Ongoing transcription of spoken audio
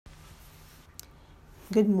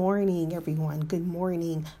Good morning, everyone. Good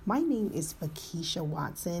morning. My name is Makisha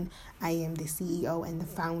Watson. I am the CEO and the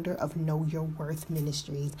founder of Know Your Worth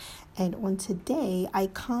Ministries. And on today, I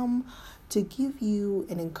come to give you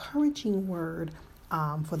an encouraging word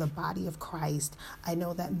for the body of Christ. I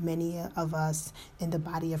know that many of us in the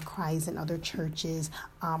body of Christ and other churches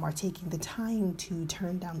are taking the time to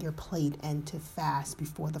turn down their plate and to fast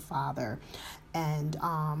before the Father. And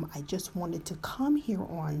I just wanted to come here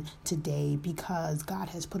on today because God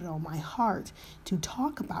has put it on my heart to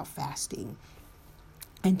talk about fasting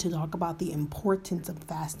and to talk about the importance of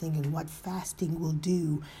fasting and what fasting will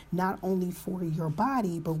do, not only for your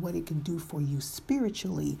body, but what it can do for you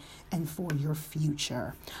spiritually and for your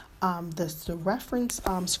future. The reference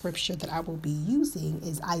scripture that I will be using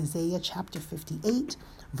is Isaiah chapter 58,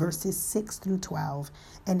 verses 6 through 12.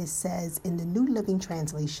 And it says in the New Living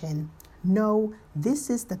Translation, "No,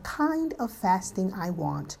 this is the kind of fasting I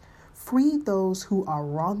want. Free those who are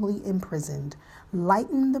wrongly imprisoned.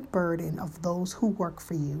 Lighten the burden of those who work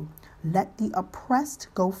for you. Let the oppressed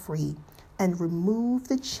go free and remove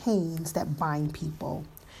the chains that bind people.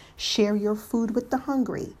 Share your food with the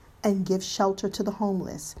hungry and give shelter to the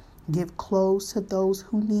homeless. Give clothes to those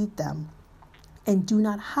who need them. And do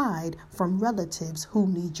not hide from relatives who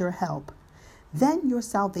need your help. Then your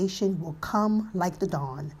salvation will come like the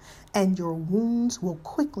dawn, and your wounds will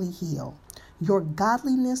quickly heal. Your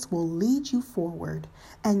godliness will lead you forward,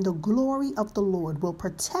 and the glory of the Lord will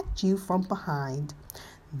protect you from behind.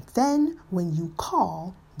 Then when you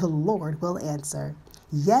call, the Lord will answer.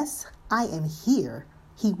 Yes, I am here.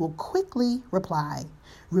 He will quickly reply.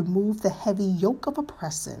 Remove the heavy yoke of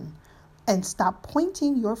oppression, and stop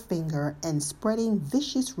pointing your finger and spreading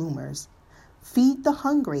vicious rumors. Feed the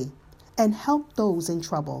hungry and help those in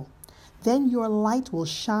trouble. Then your light will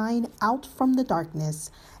shine out from the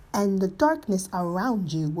darkness, and the darkness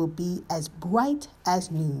around you will be as bright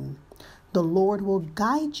as noon. The Lord will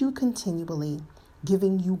guide you continually,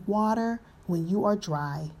 giving you water when you are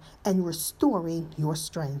dry and restoring your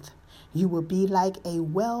strength. You will be like a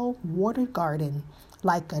well-watered garden,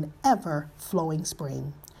 like an ever-flowing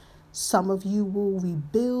spring. Some of you will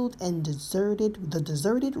rebuild the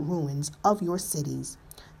deserted ruins of your cities.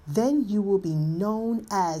 Then you will be known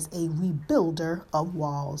as a rebuilder of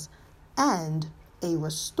walls and a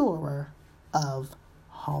restorer of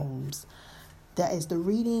homes." That is the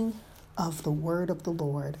reading of the word of the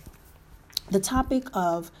Lord. The topic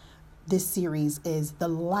of this series is the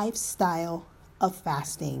lifestyle of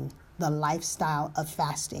fasting. The lifestyle of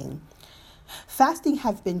fasting. Fasting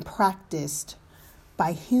has been practiced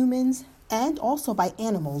by humans and also by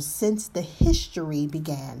animals since the history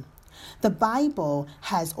began. The Bible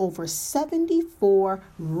has over 74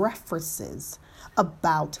 references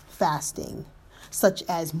about fasting, such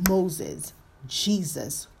as Moses,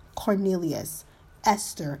 Jesus, Cornelius,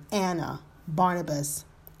 Esther, Anna, Barnabas,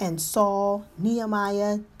 and Saul,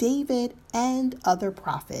 Nehemiah, David, and other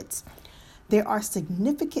prophets. There are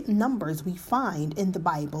significant numbers we find in the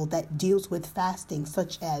Bible that deals with fasting,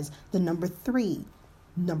 such as the number 3,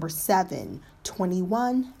 number 7,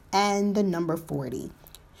 21, and the number 40.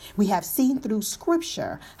 We have seen through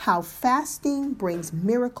scripture how fasting brings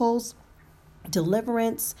miracles,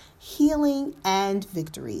 deliverance, healing, and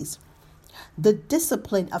victories. The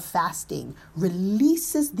discipline of fasting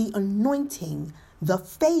releases the anointing, the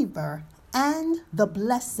favor, and the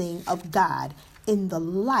blessing of God in the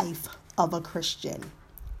life of a Christian.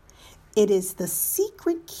 It is the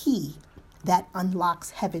secret key that unlocks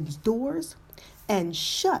heaven's doors and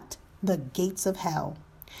shut the gates of hell.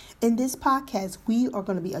 In this podcast, we are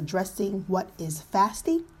going to be addressing what is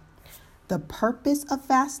fasting, the purpose of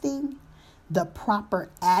fasting, the proper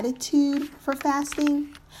attitude for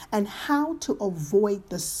fasting, and how to avoid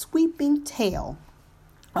the sweeping tail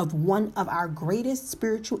of one of our greatest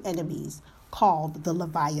spiritual enemies called the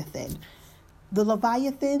Leviathan. The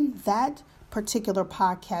Leviathan, that particular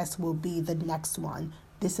podcast will be the next one.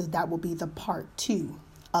 That will be the part 2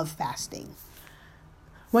 of fasting.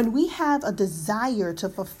 When we have a desire to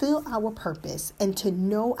fulfill our purpose and to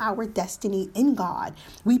know our destiny in God,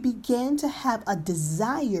 we begin to have a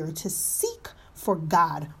desire to seek for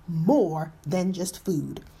God more than just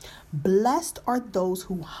food. Blessed are those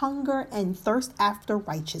who hunger and thirst after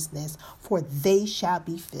righteousness, for they shall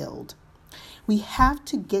be filled. We have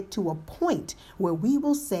to get to a point where we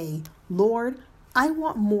will say, Lord, I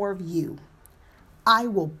want more of you. I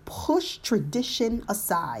will push tradition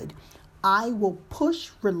aside. I will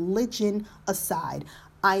push religion aside.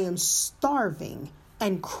 I am starving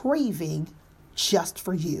and craving just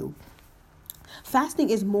for you.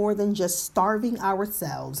 Fasting is more than just starving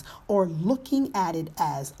ourselves or looking at it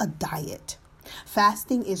as a diet.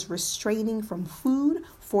 Fasting is restraining from food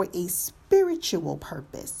for a spiritual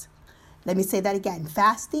purpose. Let me say that again.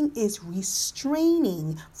 Fasting is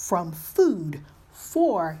restraining from food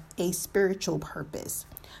for a spiritual purpose.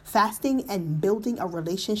 Fasting and building a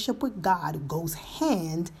relationship with God goes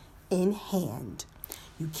hand in hand.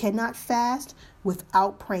 You cannot fast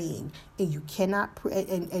without praying, and you cannot pray.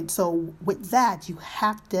 And so with that, you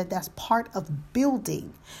have to, that's part of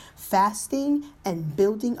building. Fasting and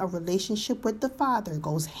building a relationship with the Father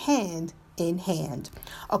goes hand in hand.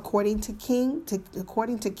 According to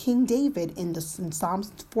King David in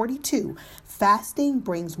Psalms 42, fasting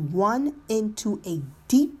brings one into a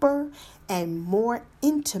deeper and more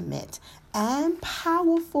intimate and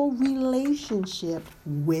powerful relationship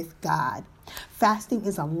with God. Fasting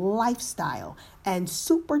is a lifestyle and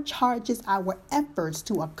supercharges our efforts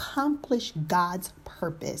to accomplish God's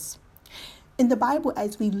purpose. In the Bible,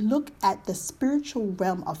 as we look at the spiritual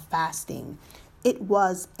realm of fasting, it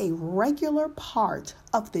was a regular part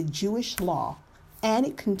of the Jewish law, and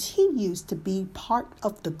it continues to be part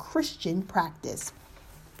of the Christian practice.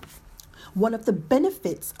 One of the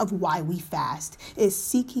benefits of why we fast is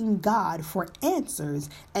seeking God for answers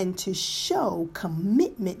and to show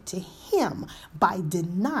commitment to Him by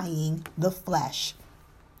denying the flesh.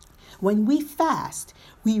 When we fast,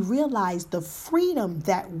 we realize the freedom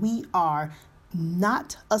that we are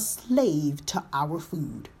not a slave to our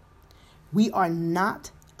food. We are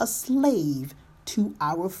not a slave to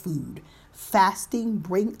our food. Fasting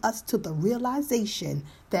brings us to the realization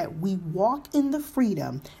that we walk in the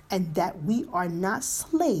freedom and that we are not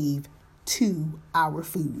slave to our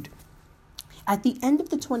food. At the end of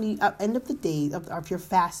the day of your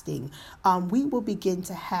fasting, we will begin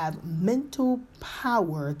to have mental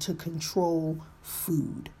power to control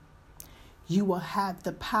food. You will have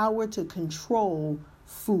the power to control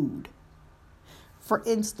food. For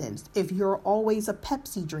instance, if you're always a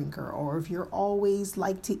Pepsi drinker, or if you're always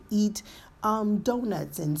like to eat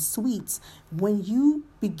donuts and sweets, when you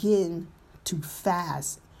begin to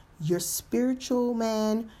fast, your spiritual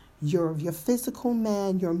man, your physical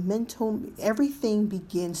man, your mental, everything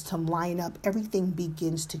begins to line up. Everything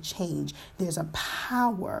begins to change. There's a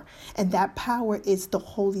power, and that power is the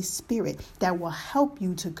Holy Spirit that will help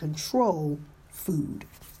you to control food.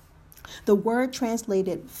 The word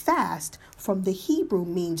translated fast from the Hebrew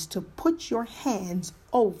means to put your hands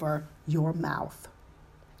over your mouth.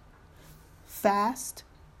 Fast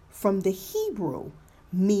from the Hebrew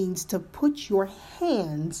means to put your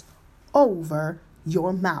hands over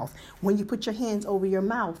your mouth. When you put your hands over your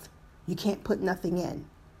mouth, you can't put nothing in.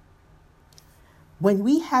 When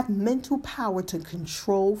we have mental power to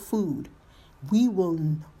control food, we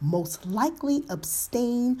will most likely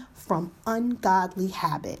abstain from ungodly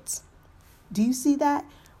habits. Do you see that?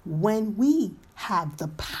 When we have the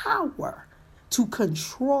power to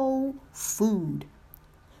control food,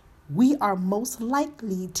 we are most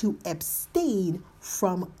likely to abstain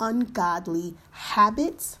from ungodly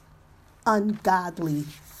habits, ungodly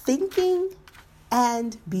thinking,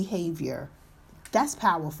 and behavior. That's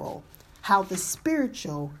powerful. How the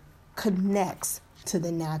spiritual connects to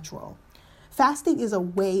the natural. Fasting is a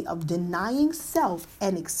way of denying self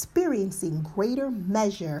and experiencing greater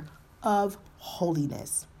measure of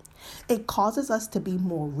holiness. It causes us to be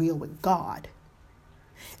more real with God.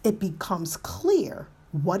 It becomes clear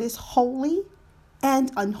what is holy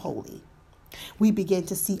and unholy. We begin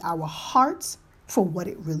to see our hearts for what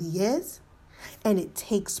it really is, and it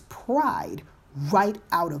takes pride right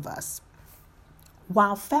out of us.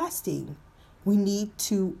 While fasting, we need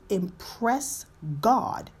to impress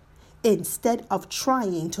God instead of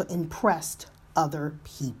trying to impress other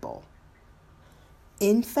people.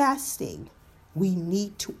 In fasting, we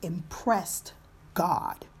need to impress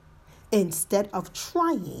God instead of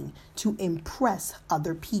trying to impress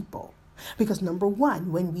other people. Because number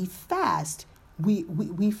one, when we fast,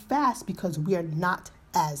 we fast because we are not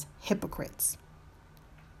as hypocrites.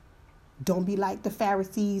 Don't be like the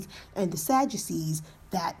Pharisees and the Sadducees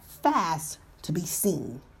that fast to be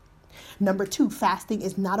seen. Number two, fasting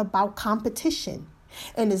is not about competition,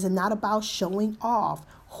 and is not about showing off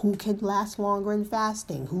who can last longer in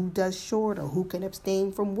fasting, who does shorter, who can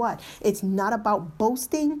abstain from what. It's not about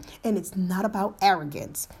boasting, and it's not about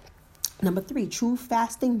arrogance. Number three, true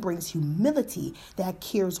fasting brings humility that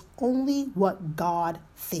cares only what God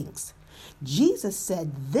thinks. Jesus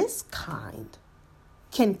said this kind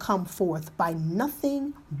can come forth by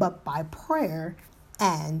nothing but by prayer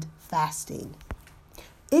and fasting.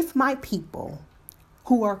 If my people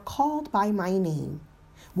who are called by my name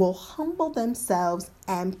will humble themselves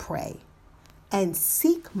and pray and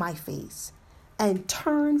seek my face and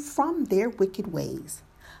turn from their wicked ways,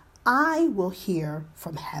 I will hear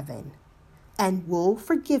from heaven and will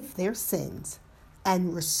forgive their sins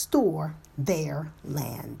and restore their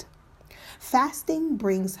land. Fasting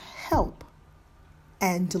brings help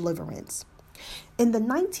and deliverance. In the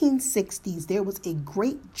 1960s, there was a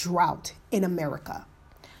great drought in America.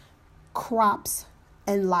 Crops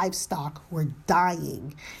and livestock were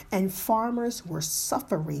dying, and farmers were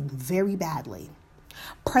suffering very badly.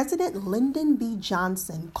 President Lyndon B.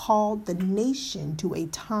 Johnson called the nation to a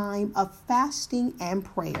time of fasting and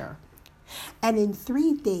prayer. And in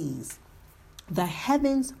 3 days, the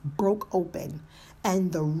heavens broke open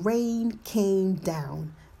and the rain came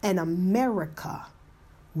down, and America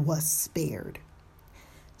was spared.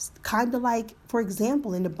 It's kind of like, for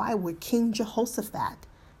example, in the Bible with King Jehoshaphat,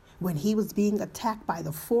 when he was being attacked by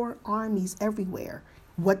the 4 armies everywhere.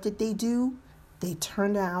 What did they do? They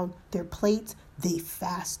turned down their plates. They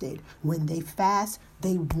fasted. When they fast,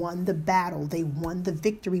 they won the battle. They won the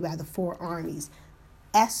victory by the 4 armies.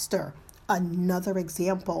 Esther, another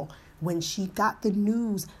example, when she got the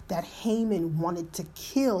news that Haman wanted to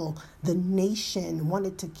kill the nation,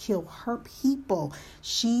 wanted to kill her people,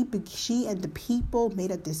 she and the people made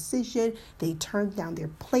a decision. They turned down their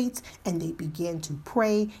plates and they began to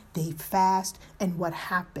pray. They fast. And what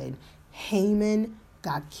happened? Haman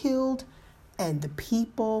got killed and the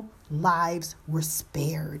people lives were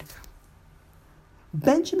spared.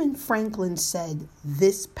 Benjamin Franklin said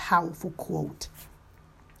this powerful quote,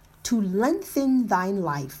 "To lengthen thine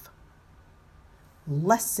life,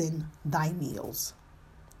 lessen thy meals."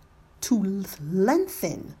 To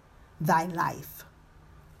lengthen thy life,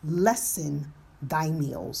 lessen thy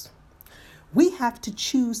meals. We have to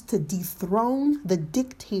choose to dethrone the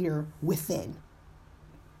dictator within.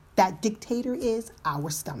 That dictator is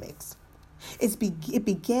our stomachs. It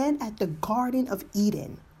began at the Garden of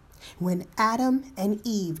Eden when Adam and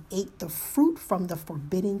Eve ate the fruit from the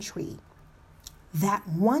forbidden tree. That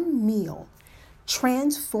one meal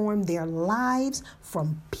transformed their lives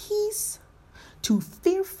from peace to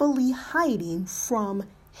fearfully hiding from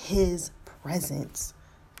his presence.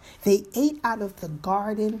 They ate out of the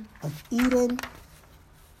Garden of Eden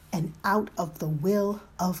and out of the will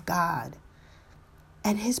of God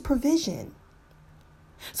and his provision.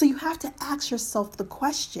 So you have to ask yourself the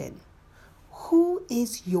question, who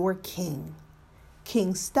is your king?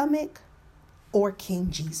 King Stomach or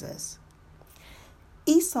King Jesus?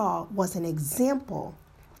 Esau was an example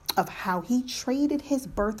of how he traded his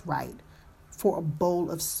birthright for a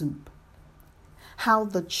bowl of soup. How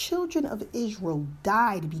the children of Israel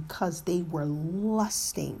died because they were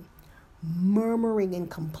lusting, murmuring and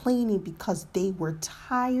complaining because they were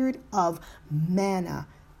tired of manna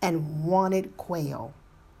and wanted quail.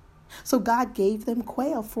 So God gave them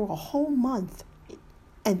quail for a whole month,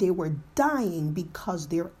 and they were dying because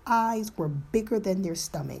their eyes were bigger than their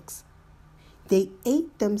stomachs. They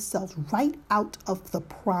ate themselves right out of the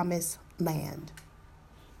promised land.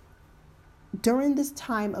 During this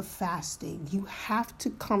time of fasting, you have to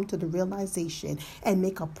come to the realization and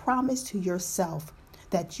make a promise to yourself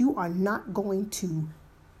that you are not going to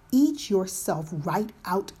eat yourself right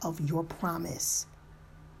out of your promise.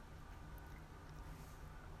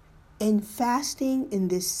 In fasting in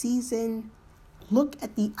this season, look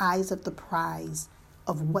at the eyes of the prize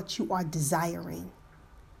of what you are desiring.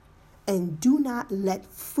 And do not let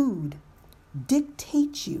food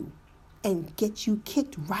dictate you and get you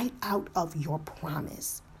kicked right out of your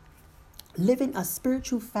promise. Living a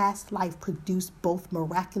spiritual fast life produces both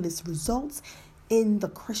miraculous results in the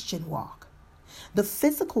Christian walk. The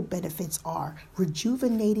physical benefits are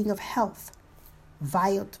rejuvenating of health,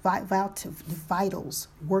 vitals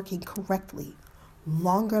working correctly,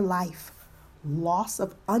 longer life, loss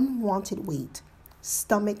of unwanted weight,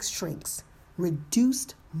 stomach shrinks,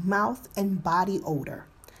 reduced mouth and body odor.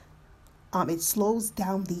 It slows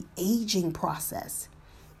down the aging process,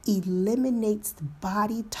 eliminates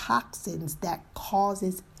body toxins that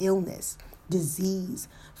causes illness, disease,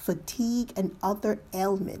 fatigue, and other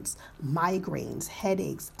ailments, migraines,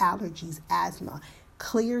 headaches, allergies, asthma,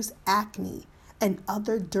 clears acne, and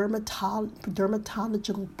other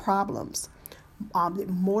dermatological problems. It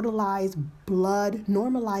normalizes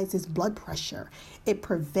blood pressure. It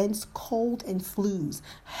prevents cold and flus,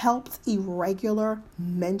 helps irregular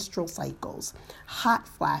menstrual cycles, hot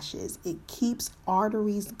flashes. It keeps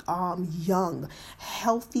arteries young,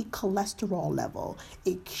 healthy cholesterol level.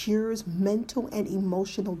 It cures mental and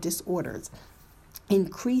emotional disorders,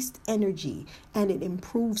 increased energy, and it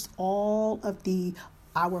improves all of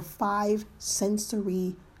our 5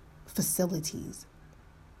 sensory facilities.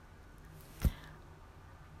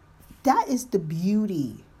 That is the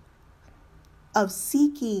beauty of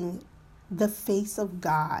seeking the face of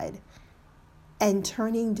God and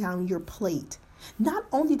turning down your plate, not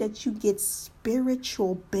only that you get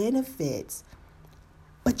spiritual benefits,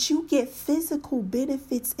 but you get physical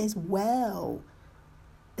benefits as well.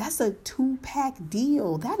 That's a 2-pack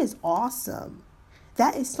deal. That is awesome.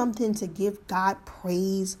 That is something to give God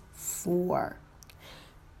praise for.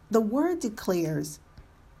 The word declares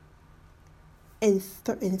in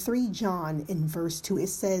 3 John in verse 2, it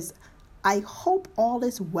says, I hope all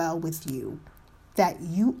is well with you, that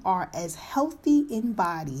you are as healthy in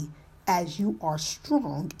body as you are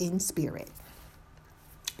strong in spirit.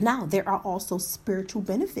 Now, there are also spiritual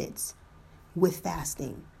benefits with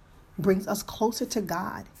fasting. Brings us closer to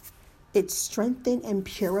God. It strengthens and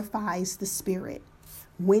purifies the spirit.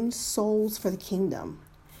 Wins souls for the kingdom.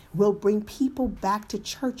 Will bring people back to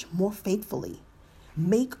church more faithfully.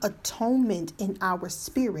 Make atonement in our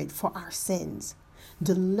spirit for our sins.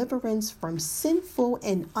 Deliverance from sinful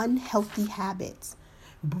and unhealthy habits.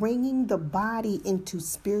 Bringing the body into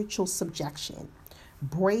spiritual subjection.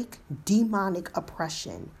 Break demonic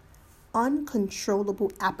oppression.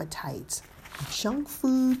 Uncontrollable appetites. Junk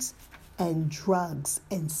foods and drugs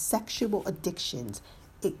and sexual addictions.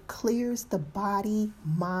 It clears the body,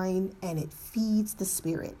 mind, and it feeds the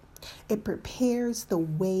spirit. It prepares the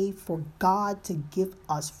way for God to give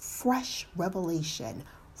us fresh revelation,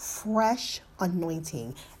 fresh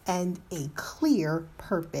anointing, and a clear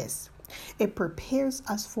purpose. It prepares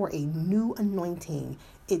us for a new anointing.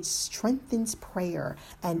 It strengthens prayer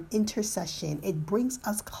and intercession. It brings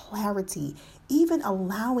us clarity, even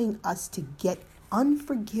allowing us to get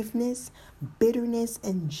unforgiveness, bitterness,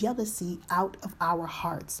 and jealousy out of our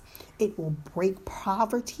hearts. It will break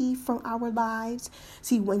poverty from our lives.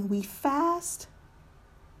 See, when we fast,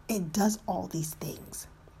 it does all these things.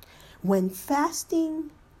 When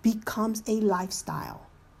fasting becomes a lifestyle,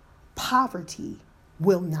 poverty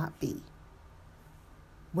will not be.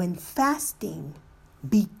 When fasting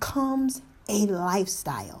becomes a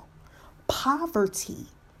lifestyle, poverty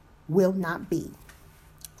will not be.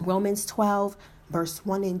 Romans 12, verse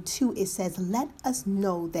 1 and 2, it says, let us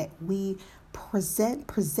know that we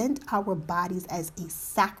present our bodies as a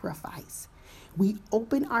sacrifice. We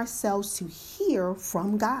open ourselves to hear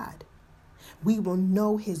from God. We will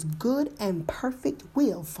know his good and perfect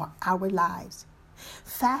will for our lives.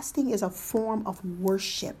 Fasting is a form of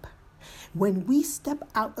worship. When we step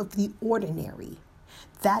out of the ordinary,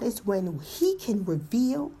 that is when he can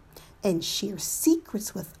reveal and share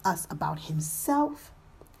secrets with us about himself,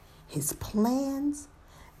 his plans,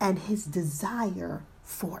 and his desire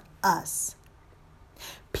for us.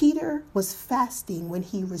 Peter was fasting when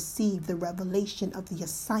he received the revelation of the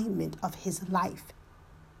assignment of his life,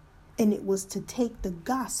 and it was to take the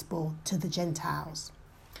gospel to the Gentiles.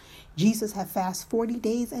 Jesus had fasted 40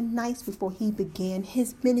 days and nights before he began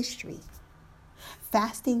his ministry.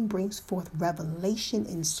 Fasting brings forth revelation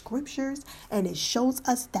in scriptures, and it shows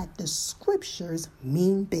us that the scriptures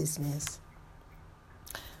mean business.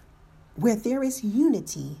 Where there is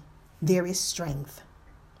unity, there is strength.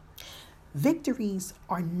 Victories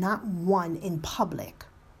are not won in public,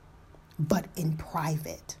 but in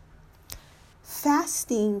private.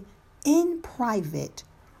 Fasting in private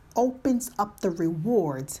opens up the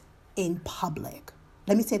rewards in public.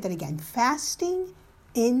 Let me say that again. Fasting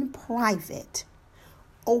in private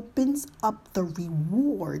opens up the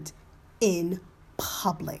reward in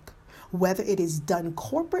public, whether it is done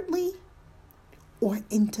corporately or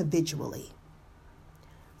individually.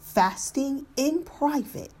 Fasting in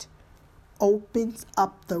private opens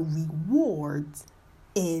up the rewards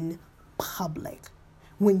in public.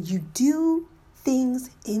 When you do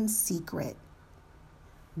things in secret,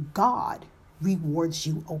 God rewards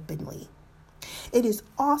you openly. It is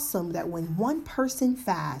awesome that when one person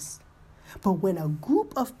fasts, but when a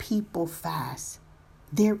group of people fast,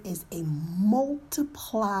 there is a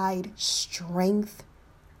multiplied strength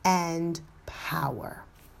and power.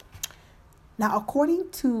 Now,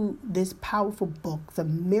 according to this powerful book, The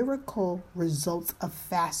Miracle Results of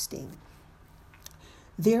Fasting,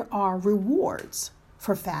 there are rewards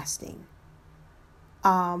for fasting.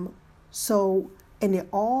 And they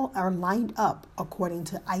all are lined up according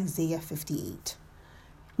to Isaiah 58.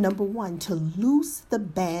 Number 1, to loose the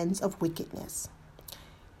bands of wickedness.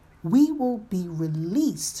 We will be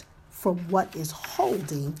released from what is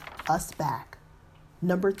holding us back.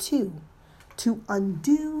 Number 2, to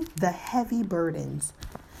undo the heavy burdens.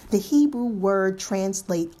 The Hebrew word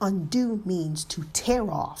translate undo means to tear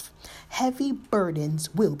off. Heavy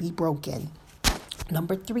burdens will be broken.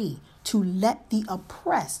 Number 3, to let the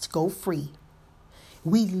oppressed go free.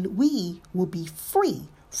 We will be free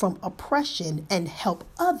from oppression and help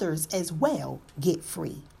others as well get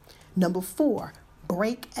free. Number 4,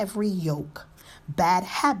 break every yoke. Bad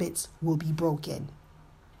habits will be broken.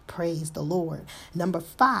 Praise the Lord. Number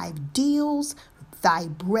 5, deals thy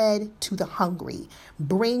bread to the hungry.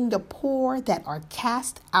 Bring the poor that are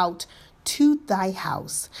cast out to thy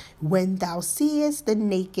house. When thou seest the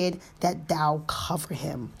naked, that thou cover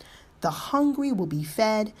him. The hungry will be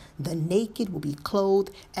fed, the naked will be clothed,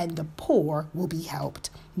 and the poor will be helped.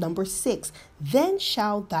 Number 6, then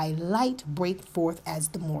shall thy light break forth as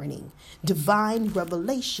the morning. Divine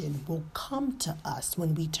revelation will come to us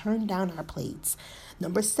when we turn down our plates.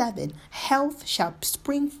 Number 7, health shall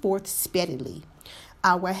spring forth speedily.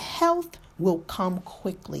 Our health will come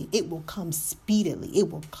quickly. It will come speedily. It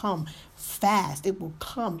will come fast. It will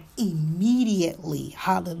come immediately.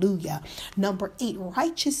 Hallelujah. Number 8,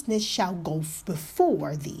 righteousness shall go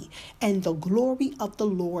before thee, and the glory of the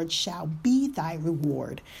Lord shall be thy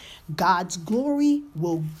reward. God's glory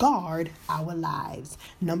will guard our lives.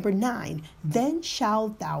 Number 9, then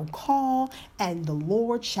shalt thou call, and the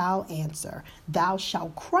Lord shall answer. Thou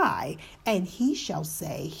shalt cry, and he shall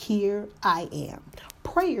say, here I am.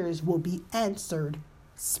 Prayers will be answered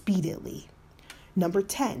speedily. Number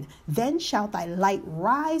 10, then shall thy light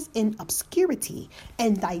rise in obscurity,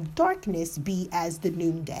 and thy darkness be as the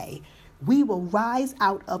noonday. We will rise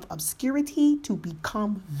out of obscurity to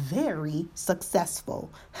become very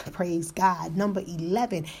successful. Praise God. Number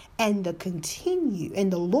 11, and the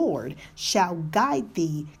Lord shall guide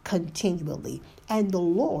thee continually. And the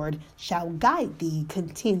Lord shall guide thee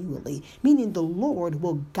continually, meaning the Lord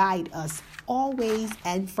will guide us always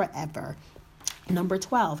and forever. Number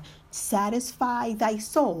 12, satisfy thy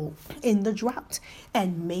soul in the drought,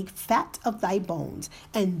 and make fat of thy bones,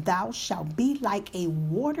 and thou shalt be like a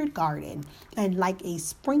watered garden, and like a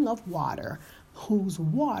spring of water, whose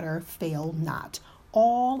water fail not.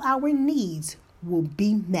 All our needs will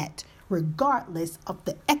be met, regardless of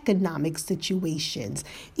the economic situations.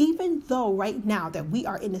 Even though right now that we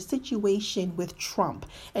are in a situation with Trump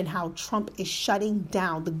and how Trump is shutting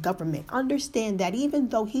down the government, understand that even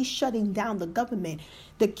though he's shutting down the government,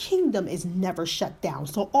 the kingdom is never shut down.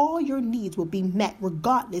 So all your needs will be met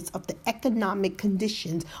regardless of the economic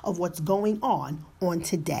conditions of what's going on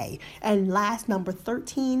today. And last, number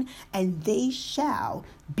 13, and they shall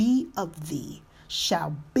be of thee,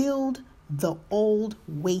 shall build the old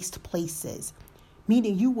waste places,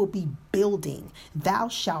 meaning you will be building. Thou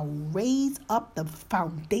shalt raise up the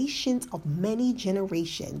foundations of many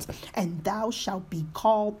generations, and thou shalt be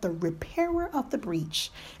called the repairer of the breach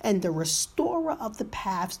and the restorer of the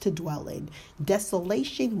paths to dwell in.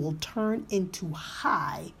 Desolation will turn into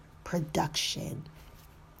high production.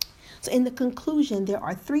 So in the conclusion, there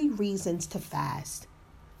are 3 reasons to fast.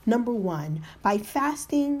 Number 1, by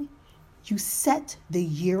fasting, you set the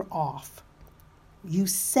year off. You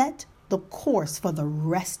set the course for the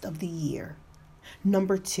rest of the year.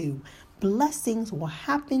 Number 2, blessings will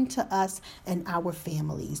happen to us and our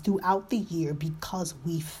families throughout the year because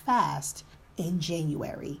we fast in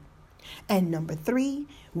January. And number 3,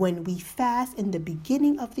 when we fast in the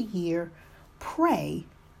beginning of the year, we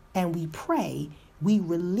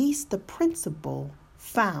release the principle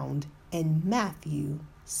found in Matthew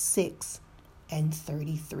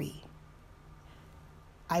 6:33.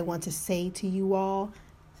 I want to say to you all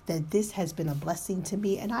that this has been a blessing to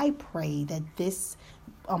me, and I pray that this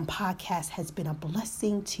podcast has been a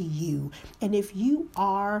blessing to you. And if you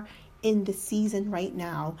are in the season right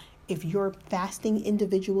now, if you're fasting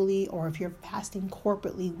individually or if you're fasting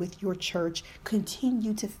corporately with your church,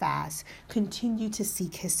 continue to fast, continue to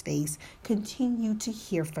seek his face, continue to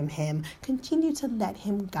hear from him, continue to let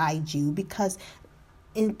him guide you, because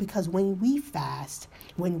when we fast,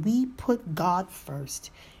 when we put God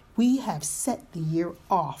first, we have set the year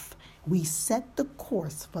off. We set the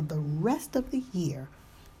course for the rest of the year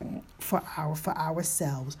for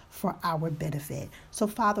ourselves, for our benefit. So,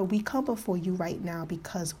 Father, we come before you right now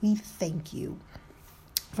because we thank you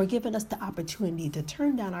for giving us the opportunity to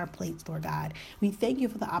turn down our plates, Lord God. We thank you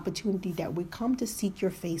for the opportunity that we come to seek your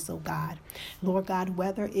face, oh God. Lord God,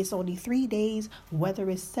 whether it's only 3 days, whether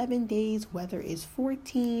it's 7 days, whether it's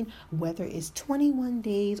 14, whether it's 21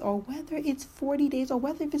 days, or whether it's 40 days, or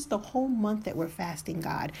whether it's the whole month that we're fasting,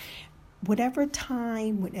 God. Whatever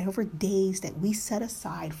time, whatever days that we set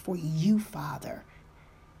aside for you, Father,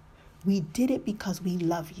 we did it because we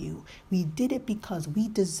love you. We did it because we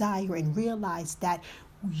desire and realize that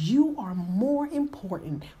you are more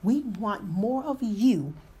important. We want more of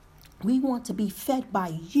you. We want to be fed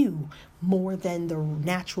by you more than the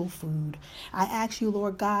natural food. I ask you,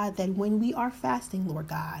 Lord God, that when we are fasting, Lord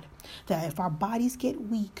God, that if our bodies get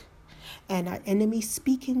weak and our enemies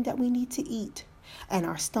speaking that we need to eat and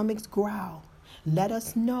our stomachs growl, Let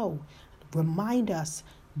us know. Remind us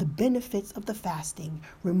the benefits of the fasting.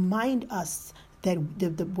 Remind us that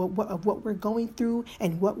what we're going through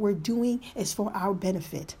and what we're doing is for our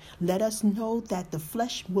benefit. Let us know that the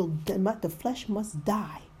flesh must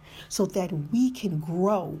die, so that we can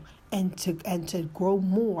grow and to grow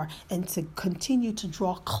more and to continue to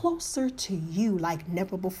draw closer to you like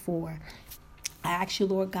never before. I ask you,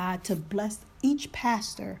 Lord God, to bless each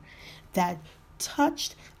pastor that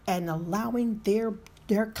touched and allowing their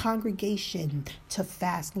congregation to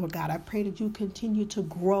fast, Lord God. I pray that you continue to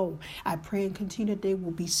grow. I pray and continue that they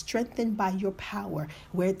will be strengthened by your power.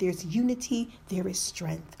 Where there's unity, there is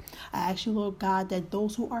strength. I ask you, Lord God, that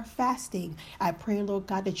those who are fasting, I pray, Lord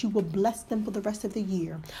God, that you will bless them for the rest of the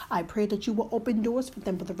year. I pray that you will open doors for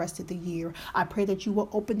them for the rest of the year. I pray that you will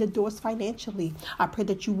open the doors financially. I pray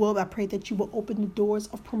that you will open the doors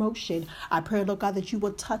of promotion. I pray, Lord God, that you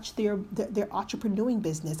will touch their entrepreneuring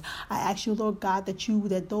business. I ask you, Lord God,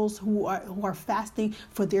 that those who are fasting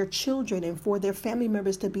for their children and for their family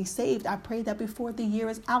members to be saved, I pray that before the year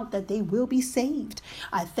is out, that they will be saved.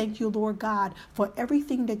 I thank you, Lord God, for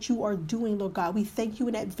everything that you are doing, Lord God. We thank you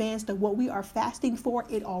in advance that what we are fasting for,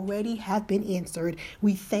 it already have been answered.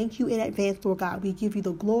 We thank you in advance, Lord God. We give you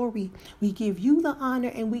the glory, we give you the honor,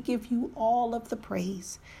 and we give you all of the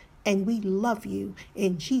praise. And we love you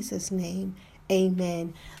in Jesus' name.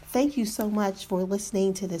 Amen. Thank you so much for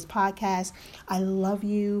listening to this podcast. I love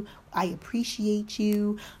you. I appreciate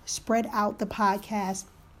you. Spread out the podcast.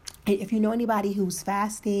 If you know anybody who's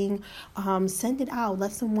fasting, send it out.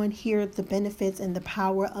 Let someone hear the benefits and the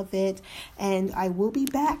power of it. And I will be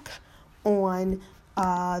back on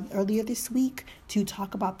earlier this week to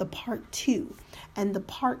talk about the part 2. And the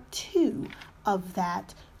part 2 of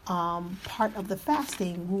that part of the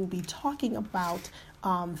fasting, we'll be talking about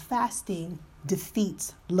fasting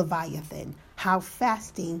defeats Leviathan. How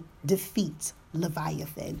fasting defeats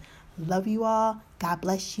Leviathan. Love you all. God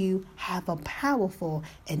bless you. Have a powerful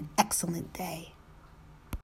and excellent day.